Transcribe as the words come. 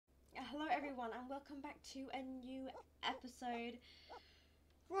Hello everyone and welcome back to a new episode.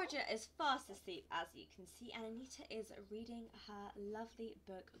 Roger is fast asleep as you can see, and Anita is reading her lovely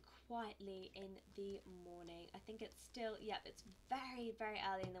book quietly in the morning. I think it's still, it's very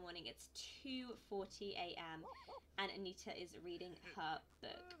early in the morning. It's 2:40 a.m. and Anita is reading her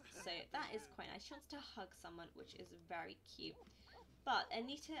book. So that is quite nice. She wants to hug someone, which is very cute. But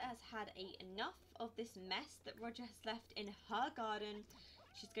Anita has had enough of this mess that Roger has left in her garden.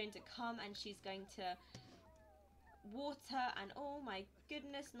 She's going to come and she's going to water, and oh my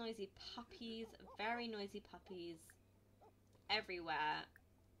goodness, noisy puppies, very noisy puppies everywhere.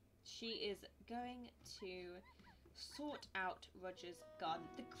 She is going to sort out Roger's garden.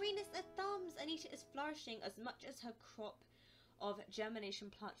 The greenest of thumbs! Anita is flourishing as much as her crop of germination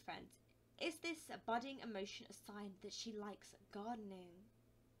plant friends. Is this budding emotion a sign that she likes gardening?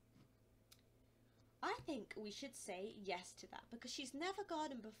 I think we should say yes to that, because she's never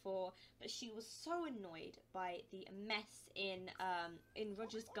gardened before, but she was so annoyed by the mess in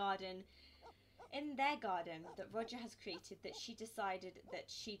Roger's garden, in their garden that Roger has created, that she decided that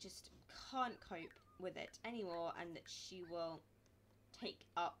she just can't cope with it anymore and that she will take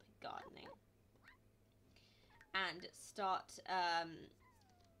up gardening and start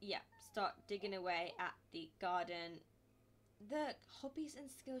digging away at the garden. The hobbies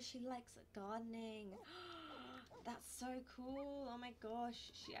and skills she likes are gardening. That's so cool. Oh my gosh.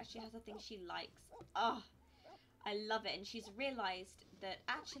 She actually has a thing she likes. Oh, I love it. And she's realized that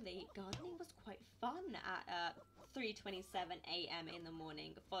actually gardening was quite fun at 3:27 a.m. in the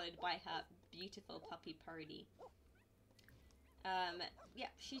morning, followed by her beautiful puppy Perdy.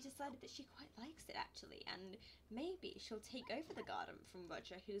 She decided that she quite likes it actually, and maybe she'll take over the garden from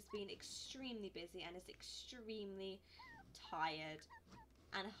Roger, who's been extremely busy and is extremely tired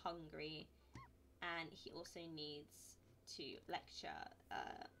and hungry, and he also needs to lecture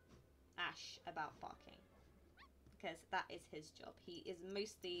Ash about barking, because that is his job. He is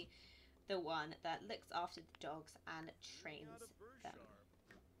mostly the one that looks after the dogs and trains them.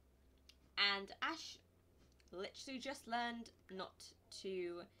 And Ash literally just learned not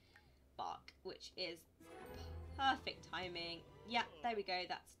to bark, which is perfect timing. Yeah, there we go.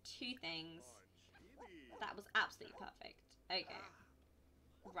 That's two things. That was absolutely perfect. Okay.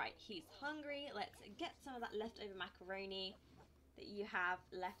 Right, he's hungry. Let's get some of that leftover macaroni that you have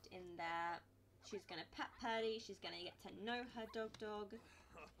left in there. She's going to pet Perdy. She's going to get to know her dog.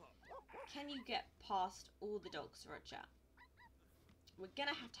 Can you get past all the dogs, Roger? We're going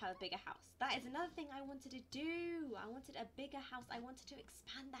to have a bigger house. That is another thing I wanted to do. I wanted a bigger house. I wanted to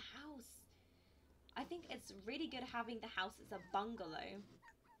expand the house. I think it's really good having the house as a bungalow.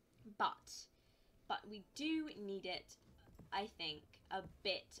 But we do need it, I think, a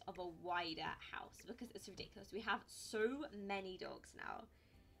bit of a wider house, because it's ridiculous. We have so many dogs now.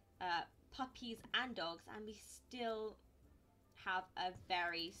 Puppies and dogs, and we still have a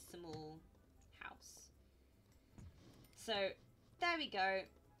very small house. So there we go.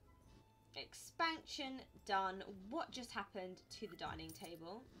 Expansion done. What just happened to the dining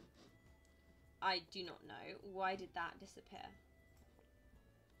table? I do not know. Why did that disappear?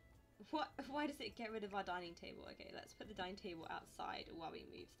 What? Why does it get rid of our dining table? Okay, let's put the dining table outside while we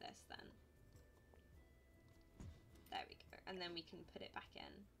move this then. There we go. And then we can put it back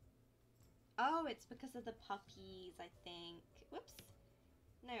in. Oh, it's because of the puppies, I think. Whoops.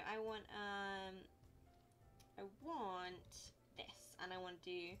 No, I want this, and I want to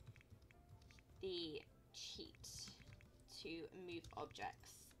do the cheat to move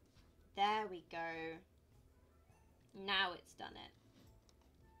objects. There we go. Now it's done it.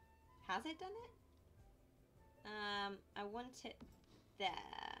 Has it done it? I want it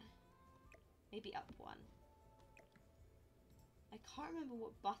there. Maybe up one. I can't remember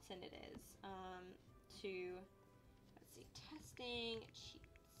what button it is. Let's see, testing,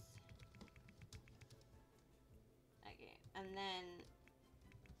 cheats. Okay, and then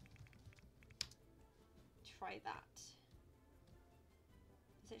try that.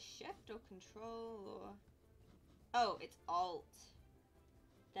 Is it shift or control or? Oh, it's alt.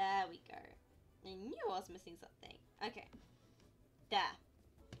 There we go. I knew I was missing something. Okay. There.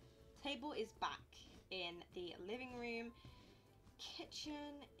 Table is back in the living room.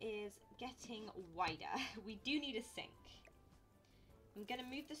 Kitchen is getting wider. We do need a sink. I'm gonna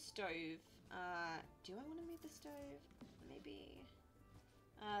move the stove. Do I want to move the stove? Maybe.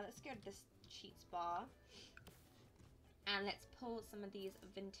 Let's go to this cheats bar. And let's pull some of these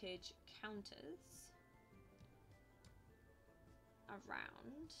vintage counters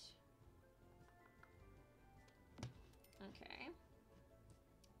around. Okay.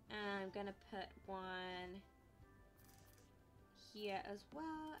 And I'm gonna put one here as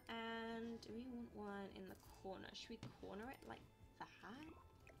well. And do we want one in the corner? Should we corner it like that?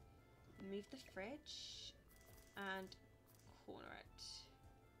 Move the fridge and corner it.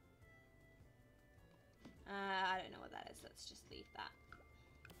 I don't know what that is. Let's just leave that.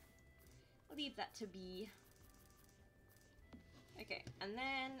 Leave that to be. Okay, and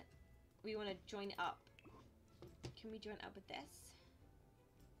then we want to join it up. Can we join it up with this?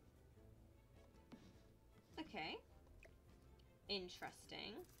 Okay.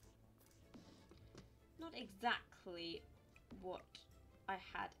 Interesting. Not exactly what I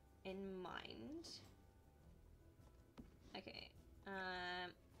had in mind. Okay.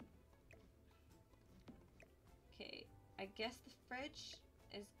 Okay. I guess the fridge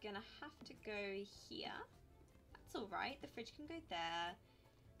is gonna have to go here. That's alright. The fridge can go there.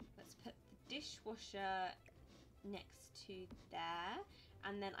 Let's put the dishwasher next to there.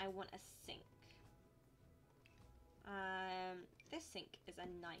 And then I want a sink. This sink is a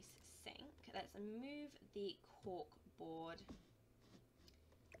nice sink. Let's move the cork board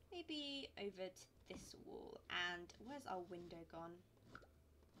maybe over to this wall. And where's our window gone?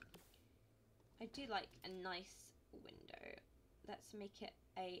 I do like a nice window. Let's make it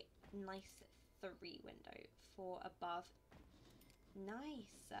a nice 3 window for above.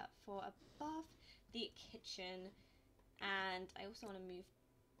 Nice for above the kitchen. And I also want to move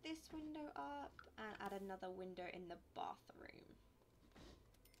this window up and add another window in the bathroom.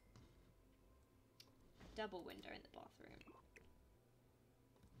 Double window in the bathroom.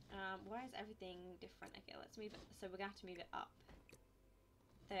 Why is everything different? Okay, let's move it. So we're going to have to move it up.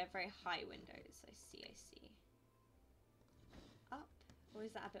 They're very high windows. I see. Up? Or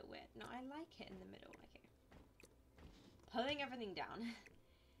is that a bit weird? No, I like it in the middle. Okay. Pulling everything down.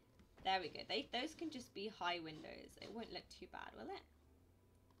 There we go. Those can just be high windows. It won't look too bad, will it?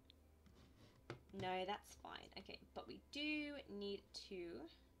 No, that's fine. Okay, but we do need to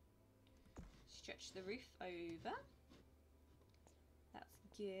stretch the roof over. That's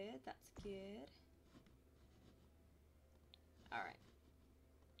good. That's good. Alright.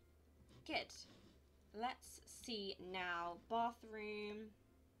 Good. Let's see now. Bathroom.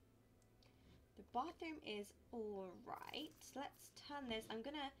 The bathroom is alright. Let's turn this. I'm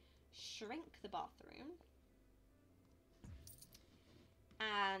going to shrink the bathroom.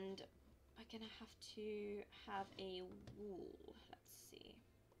 And I'm going to have to have a wall. Let's see.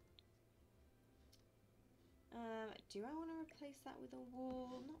 Do I want to replace that with a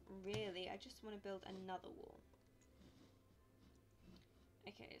wall? Not really. I just want to build another wall.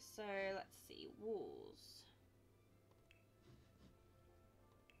 Okay, so let's see. Walls.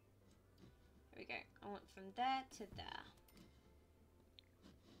 There we go. I want from there to there.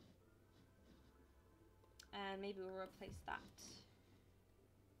 And maybe we'll replace that.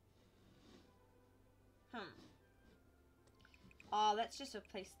 Oh, let's just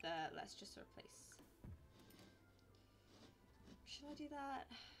replace. Should I do that?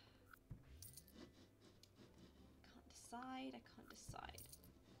 I can't decide.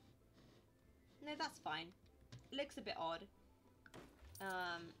 No, that's fine. It looks a bit odd.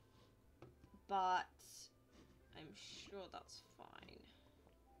 But I'm sure that's fine.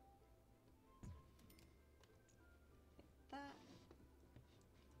 Like that.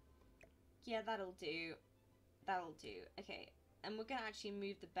 Yeah, that'll do. That'll do. Okay. And we're gonna actually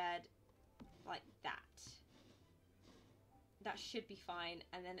move the bed like that. That should be fine.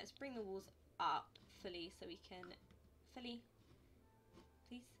 And then let's bring the walls up fully so we can... Fully.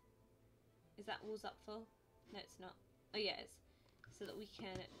 Please. Is that walls up full? No, it's not. Oh, yeah, it is. So that we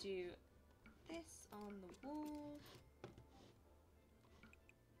can do this on the wall.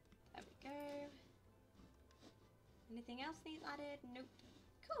 There we go. Anything else needs added? Nope.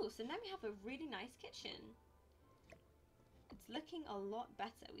 Cool. So now we have a really nice kitchen. It's looking a lot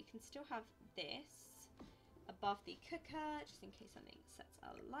better. We can still have this above the cooker, just in case something sets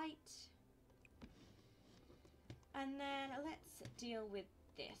alight. And then let's deal with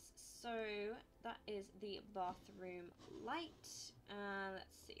this. So that is the bathroom light.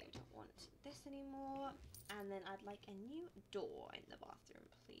 Let's see, I don't want this anymore. And then I'd like a new door in the bathroom,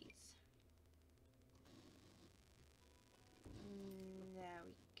 please. There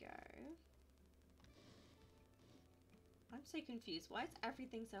we go. I'm so confused. Why is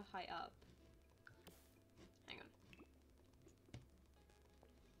everything so high up? Hang on.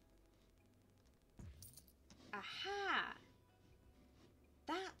 Aha!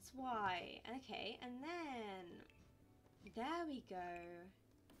 That's why. Okay, and then... There we go.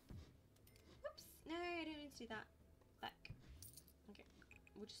 Whoops. No, I don't need to do that. Back. Okay.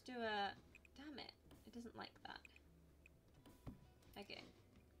 We'll just do a... Damn it. It doesn't like that. Okay.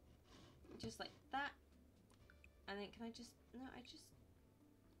 Just like that. And then can I just... No,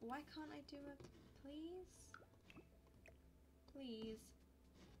 why can't I do a... Please? Please.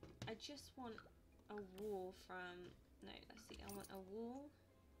 I just want a wall from... No, let's see. I want a wall.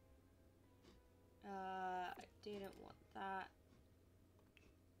 I didn't want that.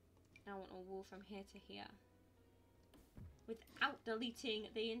 I want a wall from here to here. Without deleting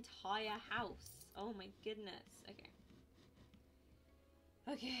the entire house. Oh my goodness. Okay.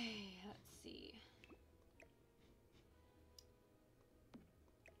 Okay, let's see.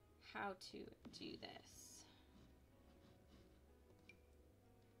 How to do this.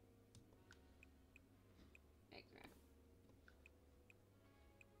 Okay.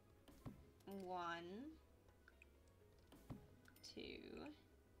 1, 2.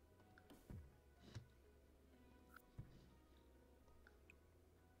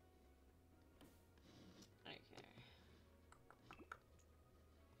 Okay.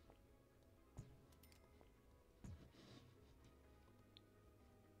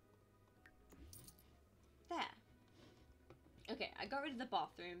 There. Okay, I got rid of the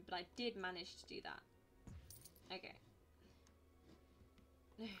bathroom, but I did manage to do that. Okay.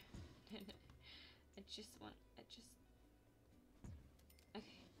 No, no, no. I just...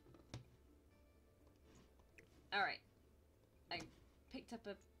 Okay. Alright. I picked up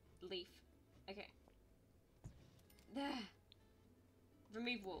a leaf. Okay. There.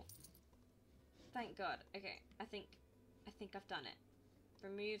 Remove wall. Thank God. Okay, I think I've done it.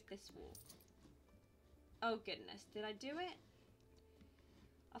 Remove this wall. Oh goodness, did I do it?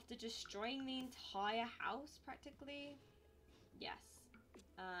 After destroying the entire house, practically? Yes.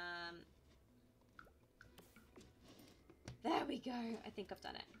 There we go. I think I've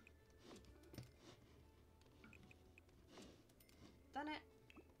done it. Done it.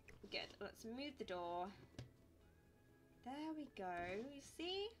 Good. Let's move the door. There we go. You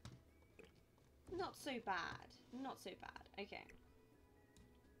see? Not so bad. Not so bad. Okay.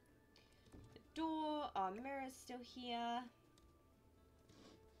 The door. Our mirror's still here.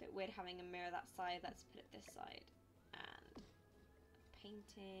 Bit weird having a mirror that side. Let's put it this side. And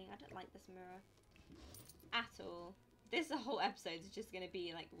painting. I don't like this mirror at all. This whole episode is just going to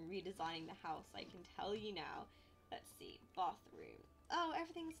be like redesigning the house. I can tell you now. Let's see. Bathroom. Oh,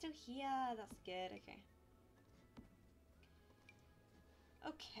 everything's still here. That's good. Okay.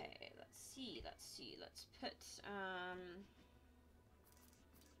 Okay. Let's see. Let's put,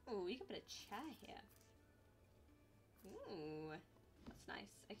 oh, we can put a chair here. Ooh. That's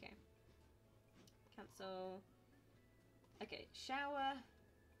nice. Okay. Cancel. Okay. Shower.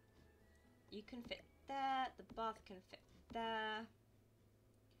 You can fit there. The bath can fit there.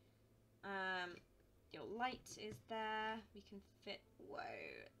 Your light is there. We can fit... Whoa.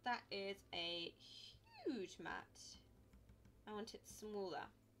 That is a huge mat. I want it smaller.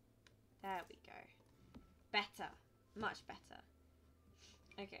 There we go. Better. Much better.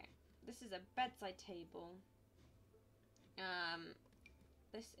 Okay. This is a bedside table.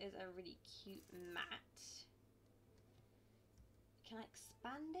 This is a really cute mat. Can I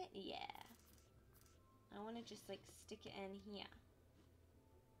expand it? Yeah. I want to just like stick it in here.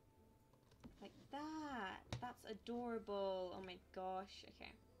 Like that. That's adorable. Oh my gosh.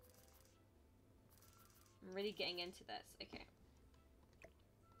 Okay. I'm really getting into this. Okay.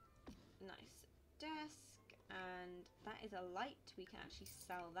 Nice desk. And that is a light. We can actually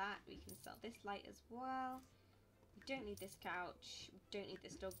sell that. We can sell this light as well. We don't need this couch. We don't need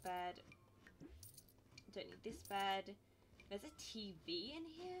this dog bed. Don't need this bed. There's a TV in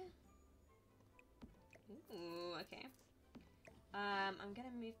here. Ooh, okay. I'm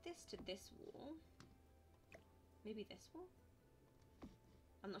gonna move this to this wall. Maybe this wall?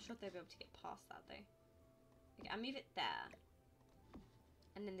 I'm not sure if they'll be able to get past that though. Okay, I'll move it there.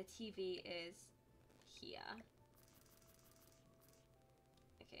 And then the TV is here.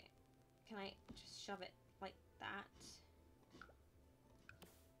 Okay. Can I just shove it like that?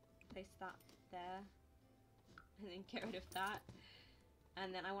 Place that there. And then get rid of that.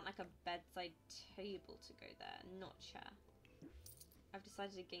 And then I want like a bedside table to go there, not chair. I've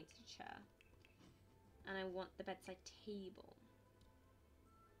decided against a chair. And I want the bedside table.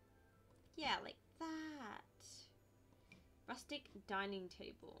 Yeah, like that. Rustic dining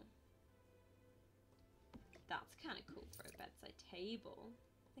table. That's kind of cool for a bedside table.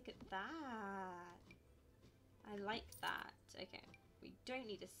 Look at that. I like that. Okay. We don't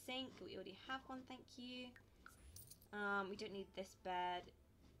need a sink. We already have one, thank you. We don't need this bed.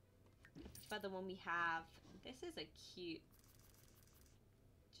 I prefer the one we have. This is a cute,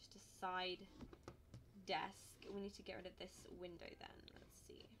 just a side desk. We need to get rid of this window then. Let's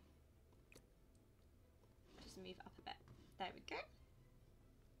see. Just move up a bit. There we go.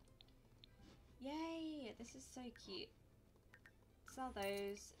 Yay! This is so cute. Sell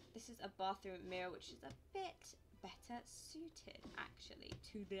those. This is a bathroom mirror, which is a bit better suited, actually,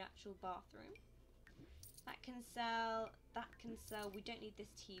 to the actual bathroom. That can sell. That can sell. We don't need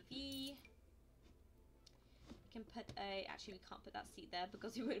this TV. We can put a... Actually, we can't put that seat there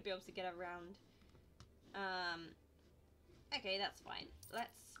because we won't be able to get around. Okay, that's fine.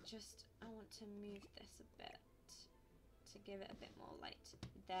 Let's just... I want to move this a bit to give it a bit more light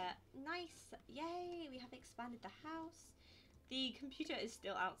there. Nice! Yay! We have expanded the house. The computer is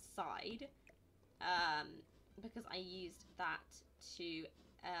still outside because I used that to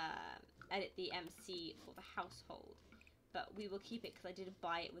edit the MC for the household. But we will keep it because I did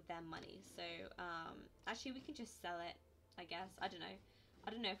buy it with their money. So, actually, we can just sell it, I guess. I don't know. I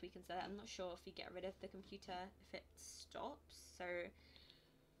don't know if we can sell it. I'm not sure if we get rid of the computer, if it stops. So,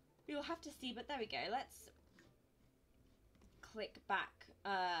 we will have to see. But there we go. Let's click back.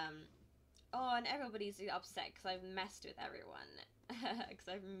 Oh, and everybody's upset because I've messed with everyone. Because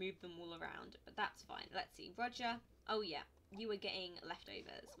I've moved them all around. But that's fine. Let's see. Roger. Oh, yeah. You were getting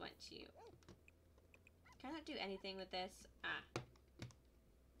leftovers, weren't you? Can I do anything with this? Ah.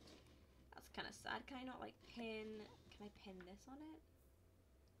 That's kind of sad. Can I not, like, pin... Can I pin this on it?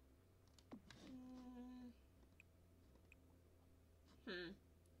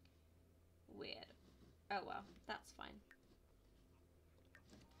 Weird. Oh, well. That's fine.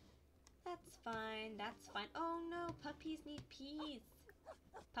 That's fine. That's fine. Oh, no. Puppies need peas.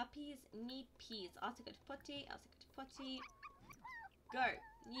 Puppies need peas. Ask to go to potty. Ask to go to potty. Go.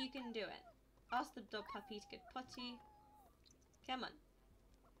 You can do it. Ask the dog puppy to go to potty. Come on.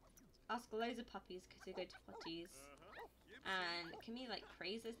 Ask loads of puppies to go to potties. And can we, like,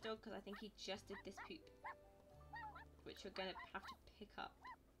 praise this dog? Because I think he just did this poop. Which we're going to have to pick up.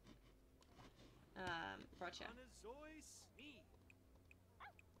 Roger.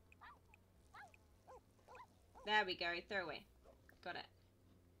 There we go. Throw away. Got it.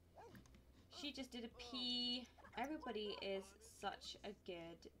 She just did a pee. Everybody is such a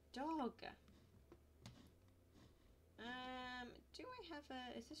good dog. Do I have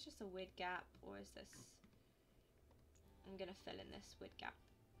a... Is this just a weird gap? Or is this... I'm going to fill in this weird gap.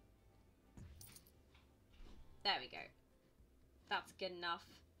 There we go. That's good enough.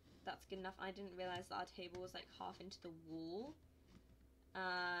 That's good enough. I didn't realise that our table was like half into the wall.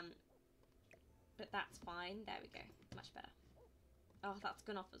 But that's fine. There we go. Much better. Oh, that's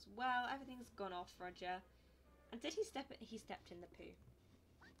gone off as well. Everything's gone off, Roger. And did he step it? He stepped in the poo.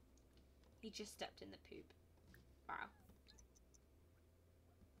 He just stepped in the poop. Wow.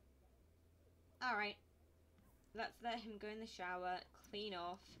 Alright. Let's let him go in the shower, clean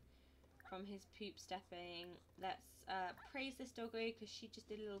off from his poop stepping. Let's praise this doggo because she just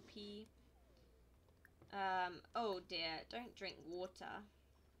did a little pee. Oh dear, don't drink water.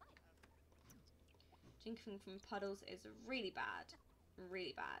 Drinking from puddles is really bad.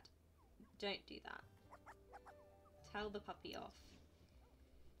 Really bad. Don't do that. Tell the puppy off.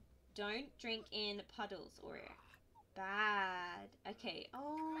 Don't drink in puddles, Oreo. Bad. Okay.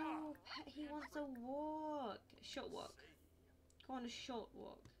 Oh, he wants a walk. Short walk. Go on a short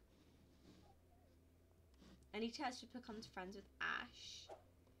walk. Anita has just become friends with Ash.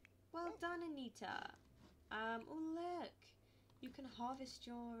 Well done, Anita. Oh, look. You can harvest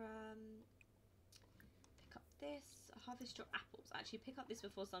your, pick up this. Harvest your apples. Actually, pick up this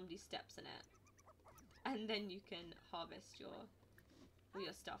before somebody steps in it. And then you can harvest your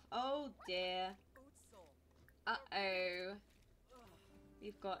stuff. Oh, dear. Uh-oh.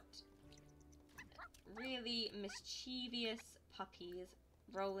 We've got really mischievous puppies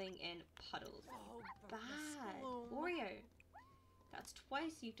rolling in puddles. Bad. Oreo. That's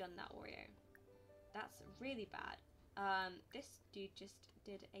twice you've done that, Oreo. That's really bad. This dude just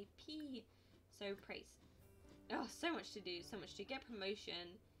did a pee. So praise. Oh, so much to do. So much to get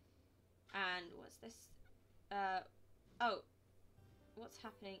promotion. And what's this? Oh. What's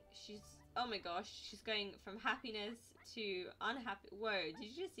happening? She's... Oh my gosh. She's going from happiness to unhappy. Whoa. Did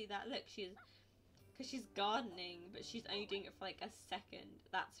you just see that? Look, she's... Because she's gardening, but she's only doing it for like a second.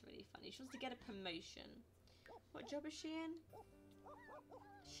 That's really funny. She wants to get a promotion. What job is she in?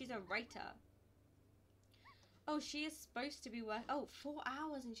 She's a writer. Oh, she is supposed to be working. Oh, 4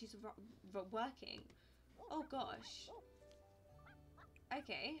 hours and she's working. Oh gosh.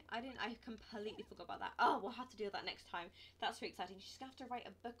 Okay, I completely forgot about that. Oh, we'll have to do that next time. That's very exciting. She's gonna have to write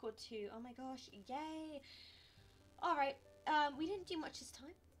a book or two. Oh my gosh, yay. Alright, we didn't do much this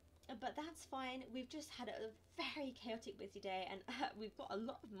time. But that's fine. We've just had a very chaotic busy day and we've got a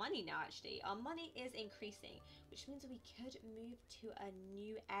lot of money now actually. Our money is increasing, which means we could move to a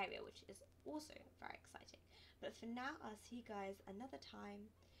new area, which is also very exciting. But for now, I'll see you guys another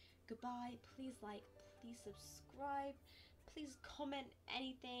time. goodbye. Please like, please subscribe, please comment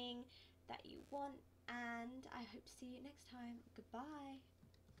anything that you want, and I hope to see you next time. Goodbye.